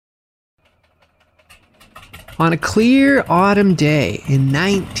On a clear autumn day in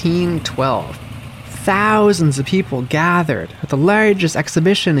 1912, thousands of people gathered at the largest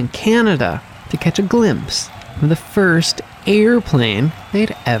exhibition in Canada to catch a glimpse of the first airplane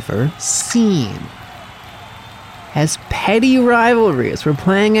they'd ever seen. As petty rivalries were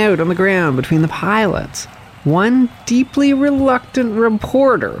playing out on the ground between the pilots, one deeply reluctant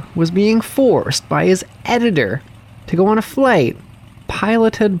reporter was being forced by his editor to go on a flight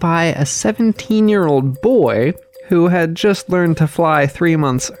piloted by a 17-year-old boy who had just learned to fly 3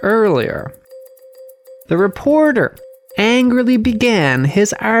 months earlier. The reporter angrily began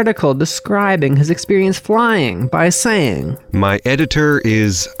his article describing his experience flying by saying, "My editor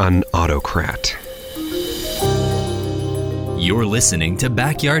is an autocrat." You're listening to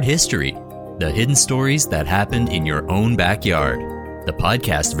Backyard History, the hidden stories that happened in your own backyard, the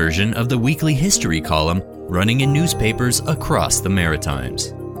podcast version of the weekly history column running in newspapers across the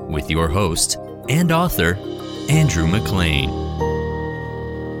Maritimes, with your host and author, Andrew McLean.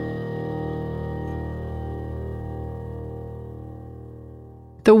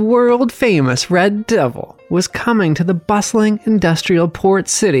 The world-famous Red Devil was coming to the bustling industrial port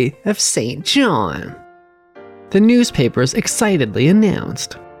city of St. John. The newspapers excitedly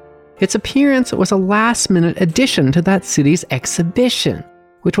announced. Its appearance was a last-minute addition to that city's exhibition,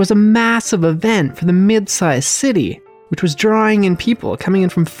 which was a massive event for the mid-sized city, which was drawing in people coming in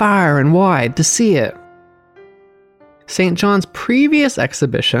from far and wide to see it. St. John's previous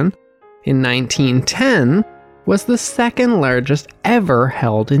exhibition, in 1910, was the second largest ever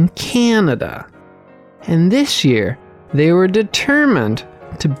held in Canada. And this year, they were determined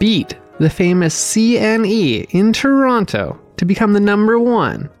to beat the famous CNE in Toronto to become the number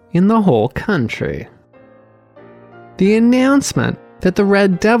one in the whole country. The announcement that the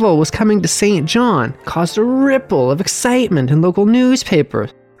Red Devil was coming to St. John caused a ripple of excitement in local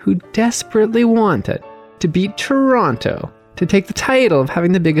newspapers who desperately wanted to beat Toronto to take the title of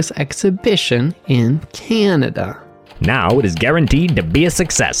having the biggest exhibition in Canada. Now it is guaranteed to be a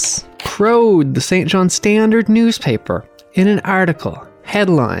success, crowed the St. John Standard newspaper in an article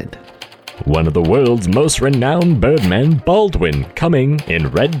headlined, "One of the world's most renowned birdmen, Baldwin, coming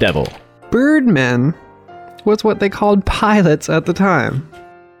in Red Devil." Birdmen was what they called pilots at the time.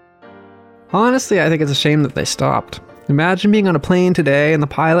 Honestly, I think it's a shame that they stopped. Imagine being on a plane today and the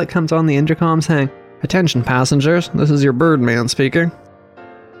pilot comes on the intercom saying, "Attention passengers, this is your Birdman speaking."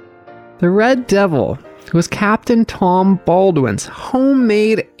 The Red Devil was Captain Tom Baldwin's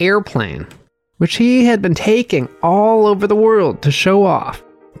homemade airplane, which he had been taking all over the world to show off,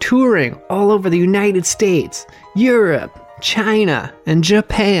 touring all over the United States, Europe, China, and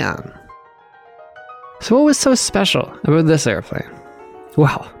Japan. So what was so special about this airplane?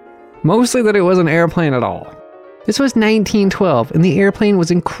 Well, mostly that it was an airplane at all. This was 1912, and the airplane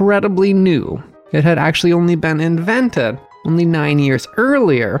was incredibly new. It had actually only been invented only 9 years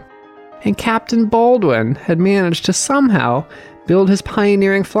earlier, and Captain Baldwin had managed to somehow build his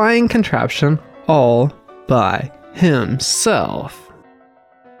pioneering flying contraption all by himself.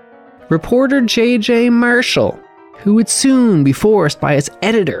 Reporter J.J. Marshall, who would soon be forced by his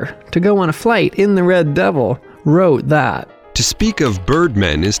editor to go on a flight in the Red Devil, wrote that, "To speak of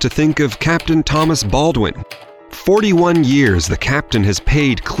birdmen is to think of Captain Thomas Baldwin. 41 years the captain has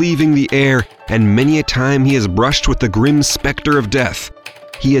paid cleaving the air, and many a time he has brushed with the grim spectre of death.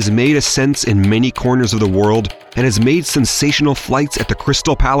 He has made ascents in many corners of the world, and has made sensational flights at the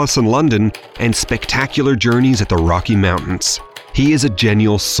Crystal Palace in London, and spectacular journeys at the Rocky Mountains. He is a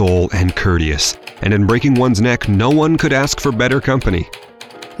genial soul and courteous, and in breaking one's neck, no one could ask for better company."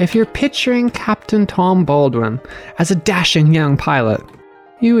 If you're picturing Captain Tom Baldwin as a dashing young pilot,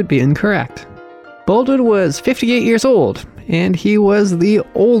 you would be incorrect. Baldwin was 58 years old, and he was the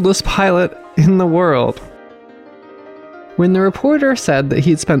oldest pilot in the world. When the reporter said that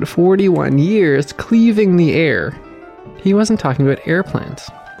he'd spent 41 years cleaving the air, he wasn't talking about airplanes,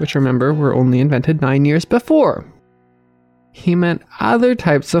 which remember were only invented 9 years before. He meant other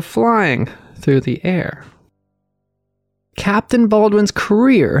types of flying through the air. Captain Baldwin's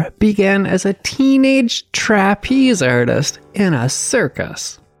career began as a teenage trapeze artist in a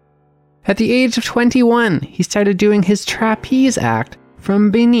circus. At the age of 21, he started doing his trapeze act from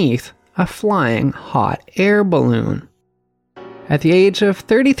beneath a flying hot air balloon. At the age of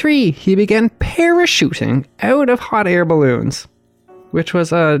 33, he began parachuting out of hot air balloons, which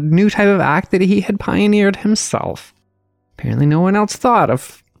was a new type of act that he had pioneered himself. Apparently no one else thought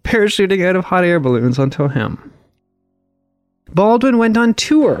of parachuting out of hot air balloons until him. Baldwin went on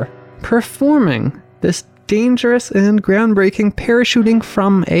tour, performing this dangerous and groundbreaking parachuting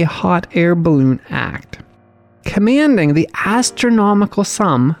from a hot air balloon act. commanding the astronomical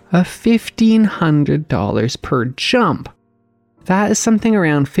sum of $1,500 per jump. That is something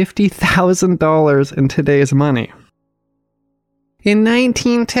around $50,000 in today's money. In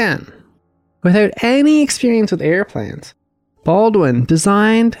 1910, without any experience with airplanes, Baldwin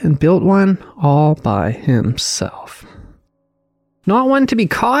designed and built one all by himself. Not one to be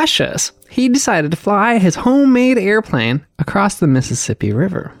cautious, he decided to fly his homemade airplane across the Mississippi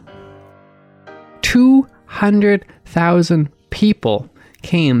River. 200,000 people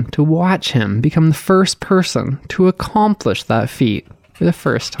came to watch him become the first person to accomplish that feat for the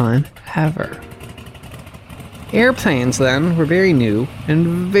first time ever. Airplanes then were very new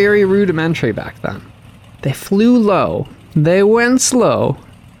and very rudimentary back then. They flew low, they went slow,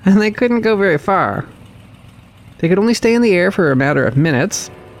 and they couldn't go very far. They could only stay in the air for a matter of minutes,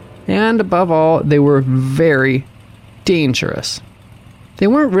 and above all, they were very dangerous. They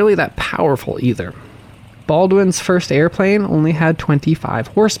weren't really that powerful either. Baldwin's first airplane only had 25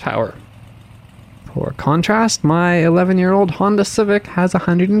 horsepower. For contrast, my 11-year-old Honda Civic has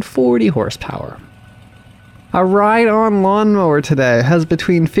 140 horsepower. A ride-on lawnmower today has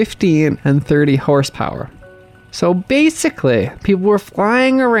between 15 and 30 horsepower. So basically, people were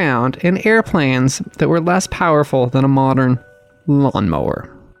flying around in airplanes that were less powerful than a modern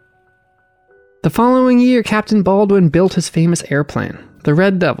lawnmower. The following year, Captain Baldwin built his famous airplane, the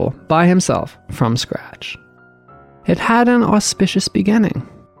Red Devil, by himself from scratch. It had an auspicious beginning.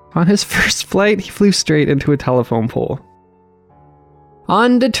 On his first flight, he flew straight into a telephone pole.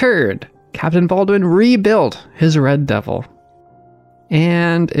 Undeterred, Captain Baldwin rebuilt his Red Devil.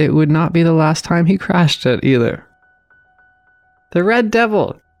 And it would not be the last time he crashed it either. The Red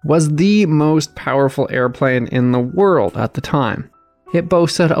Devil was the most powerful airplane in the world at the time. It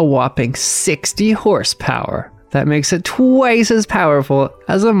boasted a whopping 60 horsepower. That makes it twice as powerful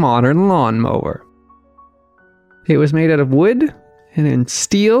as a modern lawnmower. It was made out of wood and in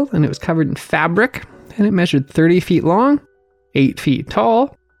steel, and it was covered in fabric, and it measured 30 feet long, 8 feet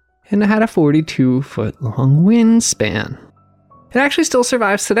tall, and it had a 42-foot long wingspan. It actually still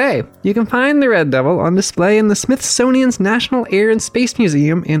survives today. You can find the Red Devil on display in the Smithsonian's National Air and Space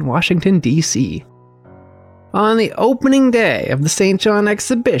Museum in Washington, D.C. On the opening day of the St. John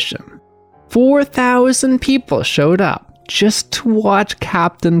exhibition, 4,000 people showed up just to watch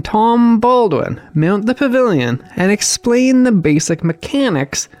Captain Tom Baldwin mount the pavilion and explain the basic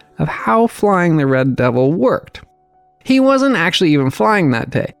mechanics of how flying the Red Devil worked. He wasn't actually even flying that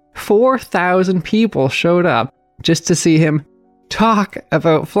day. 4,000 people showed up just to see him talk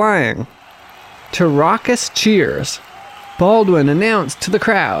about flying. To raucous cheers, Baldwin announced to the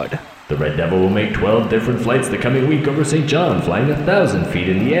crowd, "The Red Devil will make 12 different flights the coming week over St. John, flying 1,000 feet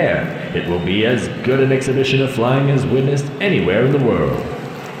in the air. It will be as good an exhibition of flying as witnessed anywhere in the world."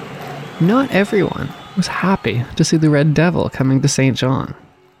 Not everyone was happy to see the Red Devil coming to St. John.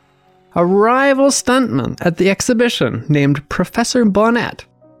 A rival stuntman at the exhibition named Professor Bonnet,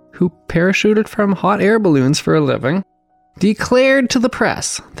 who parachuted from hot air balloons for a living, declared to the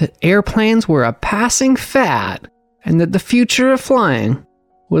press that airplanes were a passing fad and that the future of flying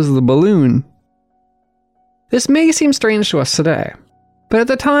was the balloon. This may seem strange to us today, but at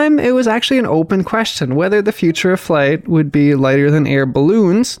the time it was actually an open question whether the future of flight would be lighter than air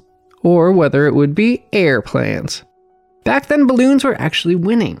balloons or whether it would be airplanes. Back then, balloons were actually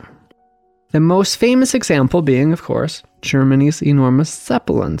winning. The most famous example being, of course, Germany's enormous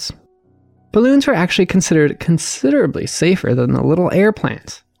Zeppelins. Balloons were actually considered considerably safer than the little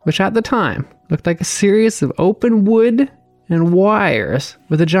airplanes, which at the time looked like a series of open wood and wires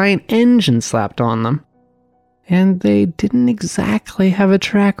with a giant engine slapped on them. And they didn't exactly have a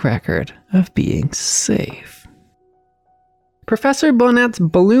track record of being safe. Professor Bonnet's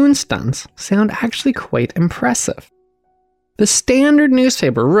balloon stunts sound actually quite impressive. The Standard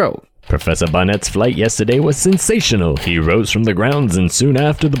newspaper wrote, "Professor Bonnet's flight yesterday was sensational. He rose from the grounds and soon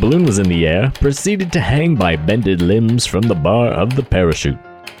after the balloon was in the air, proceeded to hang by bended limbs from the bar of the parachute.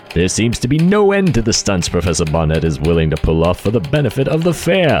 There seems to be no end to the stunts Professor Bonnet is willing to pull off for the benefit of the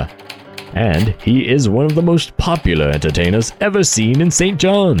fair. And he is one of the most popular entertainers ever seen in St.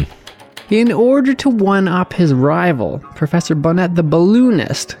 John." In order to one-up his rival, Professor Bonnet the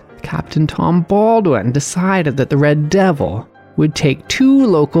balloonist, Captain Tom Baldwin decided that the Red Devil would take 2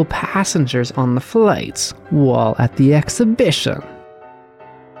 local passengers on the flights while at the exhibition.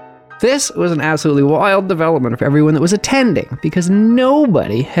 This was an absolutely wild development for everyone that was attending because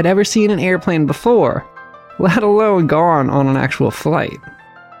nobody had ever seen an airplane before, let alone gone on an actual flight.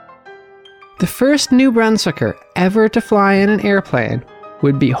 The first New Brunswicker ever to fly in an airplane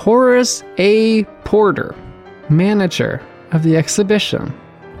would be Horace A. Porter, manager of the exhibition,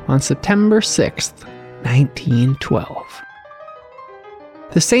 on September 6th, 1912.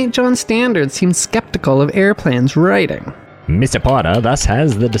 The St. John Standard seemed skeptical of airplanes' writing. Mr. Porter thus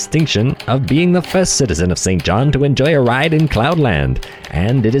has the distinction of being the first citizen of St. John to enjoy a ride in Cloudland,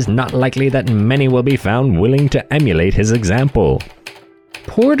 and it is not likely that many will be found willing to emulate his example.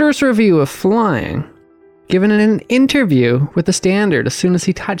 Porter's review of flying, given in an interview with the Standard as soon as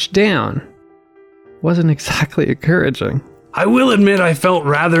he touched down, wasn't exactly encouraging. I will admit I felt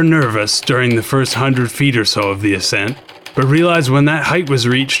rather nervous during the first 100 feet or so of the ascent, but realized when that height was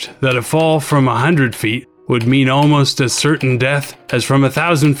reached that a fall from 100 feet would mean almost as certain death as from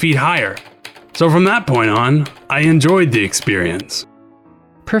 1,000 feet higher. So from that point on, I enjoyed the experience.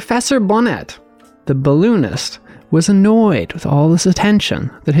 Professor Bonnet, the balloonist, was annoyed with all this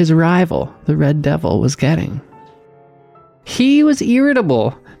attention that his rival, the Red Devil, was getting. He was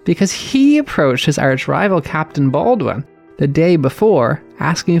irritable because he approached his arch-rival Captain Baldwin the day before,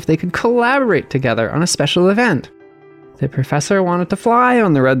 asking if they could collaborate together on a special event. The professor wanted to fly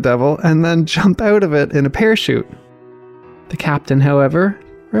on the Red Devil and then jump out of it in a parachute. The captain, however,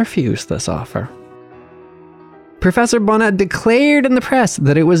 refused this offer. Professor Bonnet declared in the press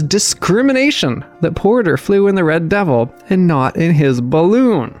that it was discrimination that Porter flew in the Red Devil and not in his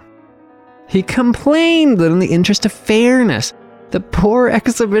balloon. He complained that in the interest of fairness, the poor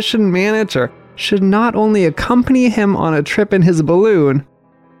exhibition manager should not only accompany him on a trip in his balloon,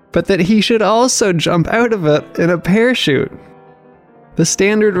 but that he should also jump out of it in a parachute. The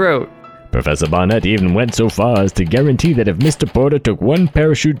Standard wrote, Professor Bonnet even went so far as to guarantee that if Mr. Porter took one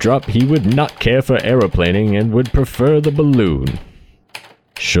parachute drop, he would not care for aeroplaning and would prefer the balloon.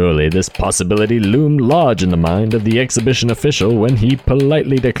 Surely this possibility loomed large in the mind of the exhibition official when he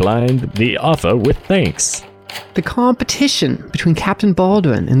politely declined the offer with thanks. The competition between Captain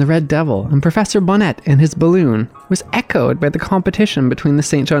Baldwin in the Red Devil and Professor Bonnet and his balloon was echoed by the competition between the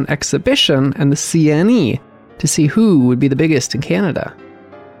St. John Exhibition and the CNE to see who would be the biggest in Canada.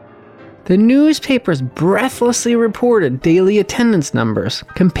 The newspapers breathlessly reported daily attendance numbers,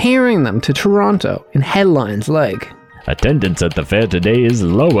 comparing them to Toronto in headlines like, Attendance at the fair today is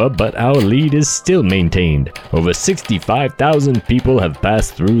lower, but our lead is still maintained. Over 65,000 people have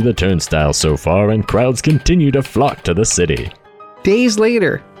passed through the turnstile so far, and crowds continue to flock to the city. Days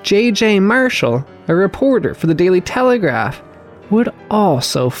later, J.J. Marshall, a reporter for the Daily Telegraph, would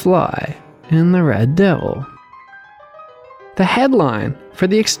also fly in the Red Devil. The headline for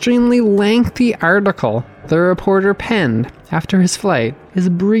the extremely lengthy article the reporter penned after his flight is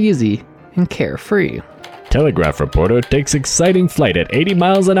breezy and carefree. Telegraph reporter takes exciting flight at 80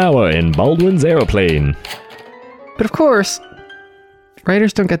 miles an hour in Baldwin's aeroplane. But of course,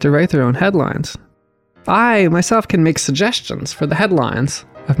 writers don't get to write their own headlines. I myself can make suggestions for the headlines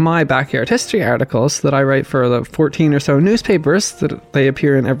of my backyard history articles that I write for the 14 or so newspapers that they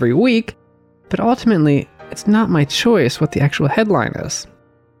appear in every week, but ultimately, it's not my choice what the actual headline is.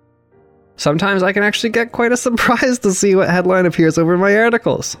 Sometimes I can actually get quite a surprise to see what headline appears over my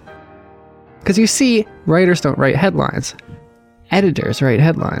articles. Because you see, writers don't write headlines. Editors write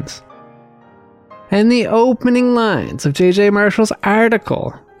headlines. And the opening lines of J.J. Marshall's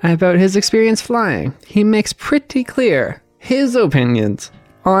article about his experience flying, he makes pretty clear his opinions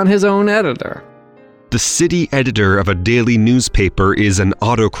on his own editor. The city editor of a daily newspaper is an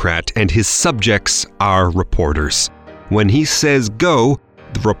autocrat, and his subjects are reporters. When he says go,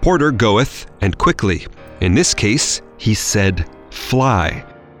 the reporter goeth, and quickly. In this case, he said fly.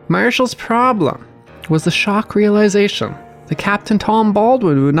 Marshall's problem was the shock realization that Captain Tom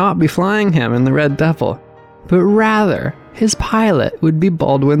Baldwin would not be flying him in the Red Devil, but rather his pilot would be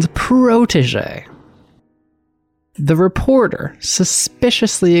Baldwin's protege. The reporter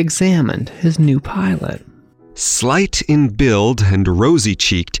suspiciously examined his new pilot. Slight in build and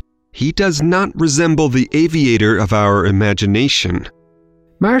rosy-cheeked, he does not resemble the aviator of our imagination.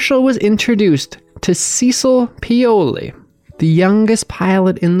 Marshall was introduced to Cecil Pioli, the youngest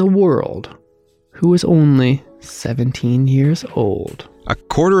pilot in the world, who was only 17 years old. A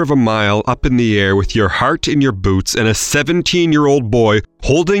quarter of a mile up in the air with your heart in your boots and a 17-year-old boy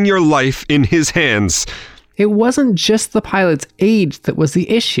holding your life in his hands. It wasn't just the pilot's age that was the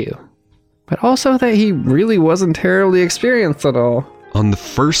issue, but also that he really wasn't terribly experienced at all. On the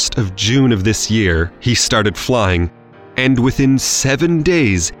 1st of June of this year, he started flying, and within 7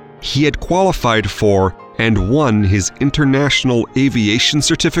 days, he had qualified for and won his International Aviation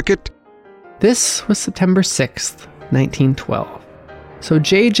Certificate. This was September 6th, 1912. So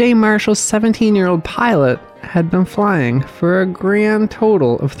J.J. Marshall's 17-year-old pilot had been flying for a grand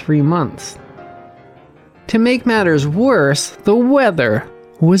total of 3 months. To make matters worse, the weather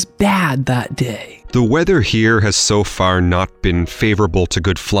was bad that day. The weather here has so far not been favorable to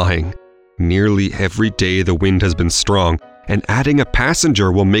good flying. Nearly every day the wind has been strong, and adding a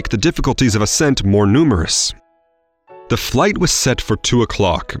passenger will make the difficulties of ascent more numerous. The flight was set for 2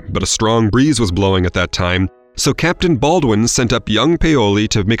 o'clock, but a strong breeze was blowing at that time, so Captain Baldwin sent up young Paoli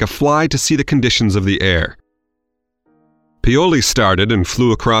to make a fly to see the conditions of the air. Paoli started and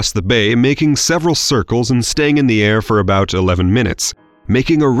flew across the bay, making several circles and staying in the air for about 11 minutes,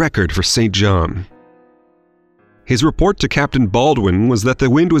 making a record for St. John. His report to Captain Baldwin was that the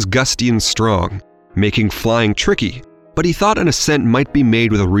wind was gusty and strong, making flying tricky, but he thought an ascent might be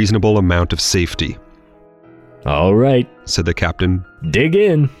made with a reasonable amount of safety. "All right," said the captain. "Dig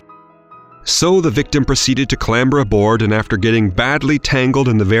in." So the victim proceeded to clamber aboard, and after getting badly tangled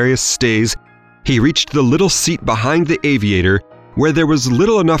in the various stays, he reached the little seat behind the aviator, where there was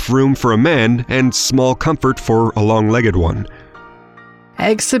little enough room for a man and small comfort for a long-legged one.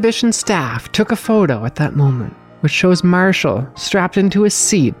 Exhibition staff took a photo at that moment, which shows Marshall strapped into his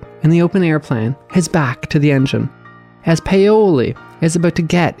seat in the open airplane, his back to the engine, as Paoli is about to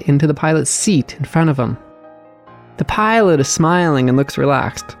get into the pilot's seat in front of him. The pilot is smiling and looks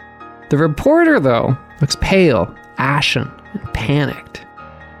relaxed. The reporter, though, looks pale, ashen, and panicked.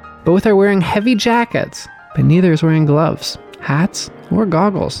 Both are wearing heavy jackets, but neither is wearing gloves, hats, or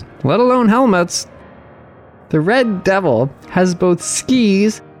goggles, let alone helmets. The Red Devil has both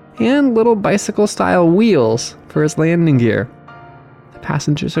skis and little bicycle-style wheels for his landing gear. The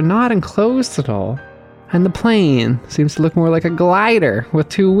passengers are not enclosed at all, and the plane seems to look more like a glider with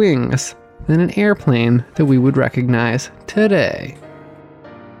 2 wings than an airplane that we would recognize today.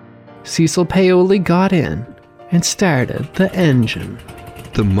 Cecil Paoli got in and started the engine.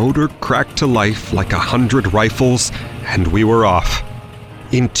 The motor cracked to life like 100 rifles, and we were off.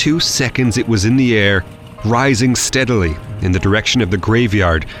 In 2 seconds it was in the air, rising steadily in the direction of the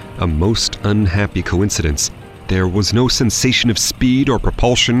graveyard, a most unhappy coincidence. There was no sensation of speed or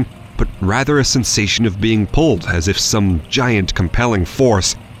propulsion, but rather a sensation of being pulled as if some giant compelling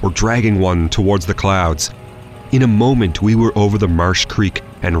force were dragging one towards the clouds. In a moment we were over the Marsh Creek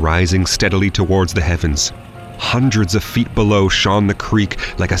and rising steadily towards the heavens. Hundreds of feet below shone the creek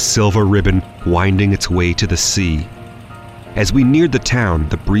like a silver ribbon winding its way to the sea. As we neared the town,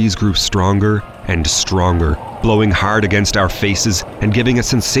 the breeze grew stronger and stronger, blowing hard against our faces and giving a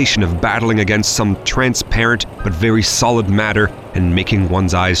sensation of battling against some transparent but very solid matter and making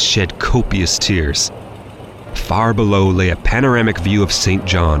one's eyes shed copious tears. Far below lay a panoramic view of St.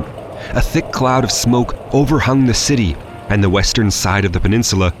 John. A thick cloud of smoke overhung the city, and the western side of the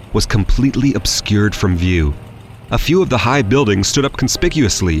peninsula was completely obscured from view. A few of the high buildings stood up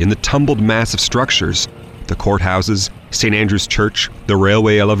conspicuously in the tumbled mass of structures. The courthouses, St. Andrew's Church, the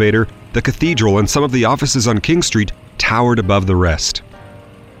railway elevator, the cathedral, and some of the offices on King Street towered above the rest.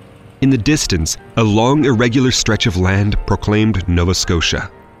 In the distance, a long irregular stretch of land proclaimed Nova Scotia.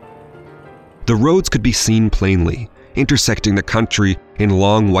 The roads could be seen plainly, intersecting the country in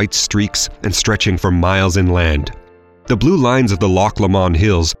long white streaks and stretching for miles inland. The blue lines of the Loch Lomond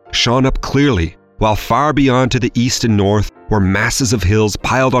Hills shone up clearly, while far beyond to the east and north were masses of hills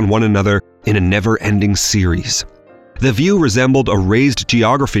piled on one another in a never-ending series. The view resembled a raised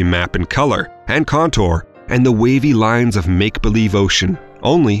geography map in color and contour and the wavy lines of make-believe ocean,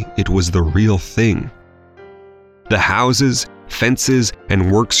 only it was the real thing. The houses, fences,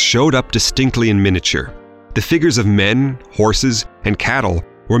 and works showed up distinctly in miniature. The figures of men, horses, and cattle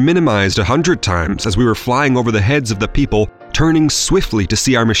were minimized 100 times as we were flying over the heads of the people, turning swiftly to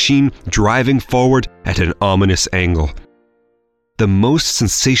see our machine driving forward at an ominous angle. The most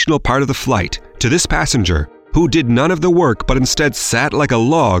sensational part of the flight, to this passenger, who did none of the work but instead sat like a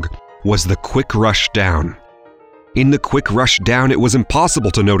log, was the quick rush down. In the quick rush down, it was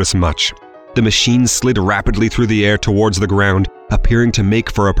impossible to notice much. The machine slid rapidly through the air towards the ground, appearing to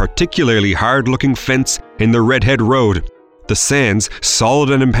make for a particularly hard-looking fence in the Redhead Road. The sands, solid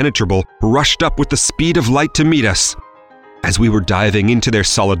and impenetrable, rushed up with the speed of light to meet us. As we were diving into their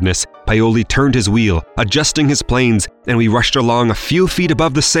solidness, Paoli turned his wheel, adjusting his planes, and we rushed along a few feet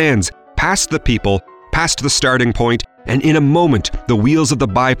above the sands, past the people, past the starting point, and in a moment the wheels of the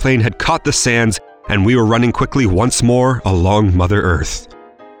biplane had caught the sands, and we were running quickly once more along Mother Earth.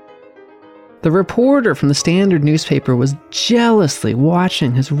 The reporter from the Standard newspaper was jealously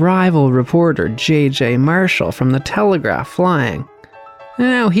watching his rival reporter, J.J. Marshall, from the Telegraph flying.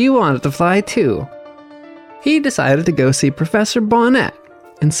 Now he wanted to fly too. He decided to go see Professor Bonnet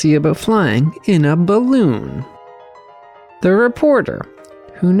and see about flying in a balloon. The reporter,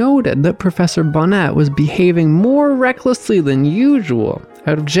 who noted that Professor Bonnet was behaving more recklessly than usual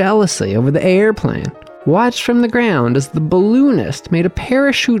out of jealousy over the airplane, watched from the ground as the balloonist made a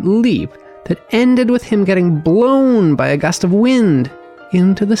parachute leap that ended with him getting blown by a gust of wind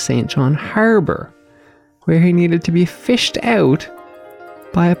into the St. John Harbor, where he needed to be fished out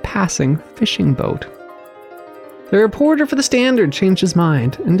by a passing fishing boat. The reporter for the Standard changed his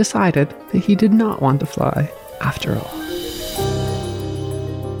mind and decided that he did not want to fly after all.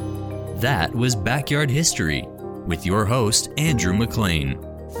 That was Backyard History with your host, Andrew McLean.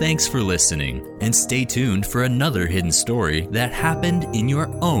 Thanks for listening, and stay tuned for another hidden story that happened in your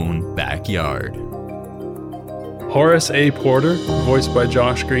own backyard. Horace A. Porter, voiced by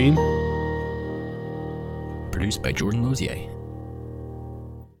Josh Green. Produced by Jordan Lozier.